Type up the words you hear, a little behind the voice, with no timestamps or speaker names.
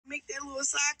little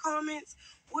side comments.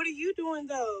 What are you doing,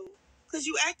 though? Because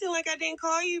you acting like I didn't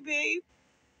call you, babe.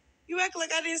 You act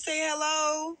like I didn't say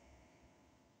hello.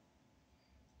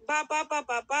 Bop, bop, bop,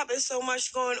 bop, bop. There's so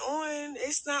much going on.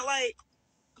 It's not like...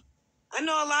 I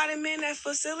know a lot of men that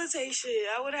facilitate shit.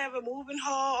 I would have a moving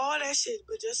hall, all that shit.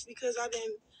 But just because I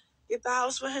didn't get the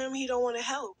house for him, he don't want to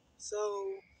help.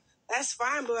 So that's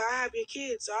fine, but I have your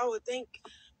kids. So I would think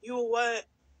you would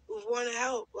want to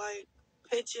help. Like,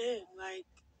 pitch in. Like,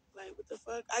 what the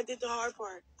fuck? I did the hard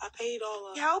part. I paid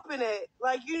all of it. Helping it.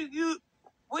 Like, you,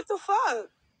 what the fuck?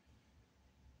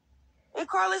 And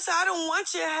Carlos, I don't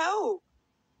want your help.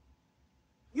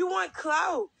 You want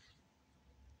clout.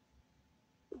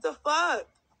 What the fuck?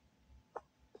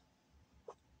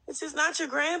 This is not your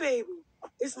grandbaby.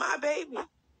 It's my baby.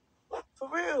 For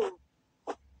real.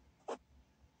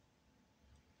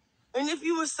 And if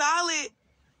you were solid,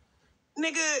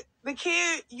 nigga, the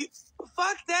kid, you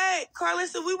fuck that.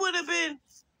 Carlissa, we would have been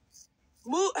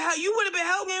how you would have been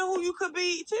helping who you could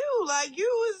be too. Like, you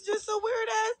was just a weird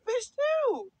ass bitch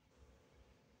too.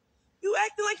 You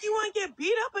acting like you want to get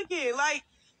beat up again. Like,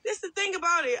 this the thing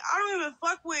about it. I don't even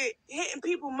fuck with hitting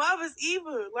people mothers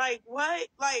either. Like, what?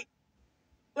 Like,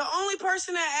 the only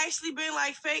person that actually been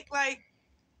like fake, like,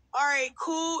 all right,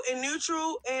 cool and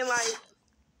neutral and like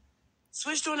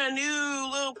switched on a new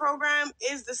little program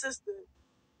is the sister.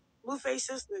 Blueface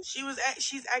sister.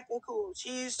 She's acting cool.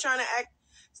 She's trying to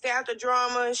stay out the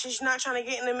drama and she's not trying to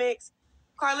get in the mix.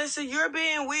 Carlissa, you're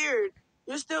being weird.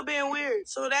 You're still being weird.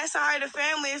 So that side of the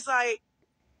family is like,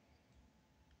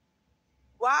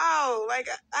 wow, like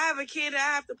I have a kid that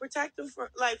I have to protect him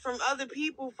from other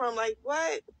people from like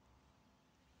what?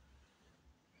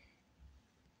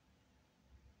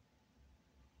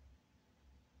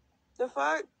 The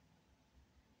fuck?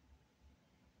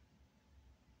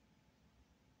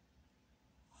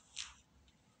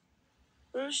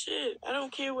 Real shit. I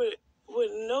don't care what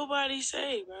nobody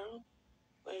say, bro.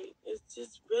 Like, it's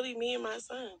just really me and my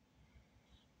son.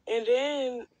 And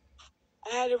then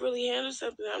I had to really handle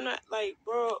something. I'm not like,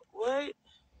 bro, what?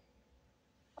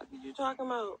 What are you talking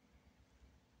about?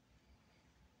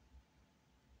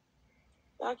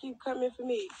 Y'all keep coming for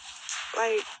me.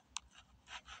 Like,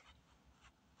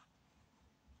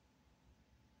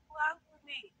 who else with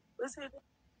me?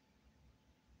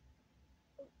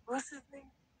 What's his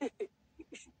name?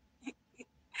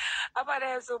 I'm about to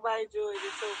have somebody join.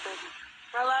 It's so funny.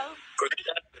 Hello?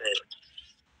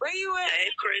 Where you at? Hey,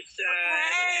 Christian.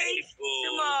 Hey,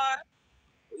 Shamar.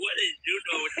 What is you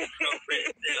doing with this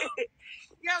girlfriend still?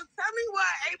 Yo, tell me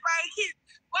why they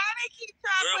keep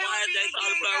trying to play with me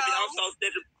again, I'm so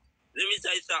sick of... Let me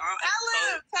tell you something. Tell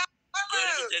him. Let me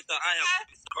tell you something. I am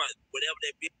whatever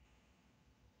that bitch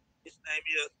name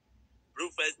is.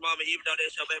 Blueface mama, even though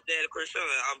that's your baby daddy, Christian,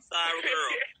 I'm sorry,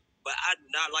 girl. But I do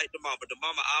not like the mama. The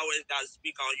mama always got to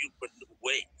speak on you for the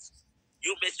weights.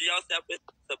 You missing yourself with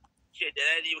some shit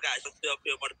that ain't even got yourself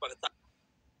here, motherfucker, talk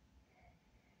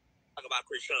about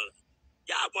Christian.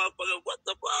 Y'all motherfucker, what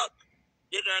the fuck?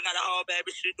 This girl got a whole baby,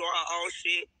 she doing her own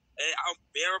shit, and I'm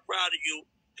very proud of you.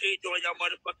 Keep doing your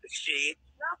motherfucking shit.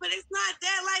 No, but it's not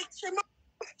that, like,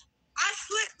 I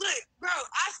slipped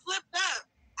up.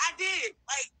 I did.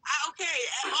 Like, okay,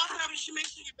 at all times you should make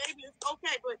sure your baby is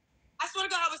okay, but I swear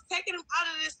to God, I was taking him out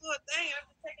of this little thing, and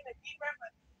I'm just taking a deep breath,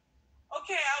 like,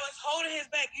 okay, I was holding his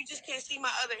back, you just can't see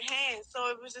my other hand, so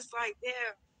it was just like,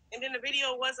 damn. And then the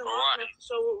video wasn't long enough to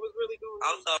show what was really going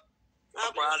on.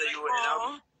 I'm proud of you,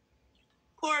 and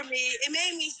poor me. It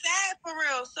made me sad for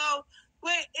real. So,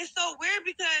 but it's so weird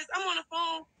because I'm on the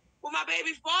phone with my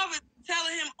baby father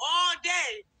telling him all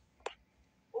day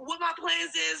what my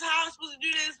plans is, how I'm supposed to do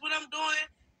this, what I'm doing.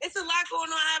 It's a lot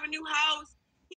going on. I have a new house.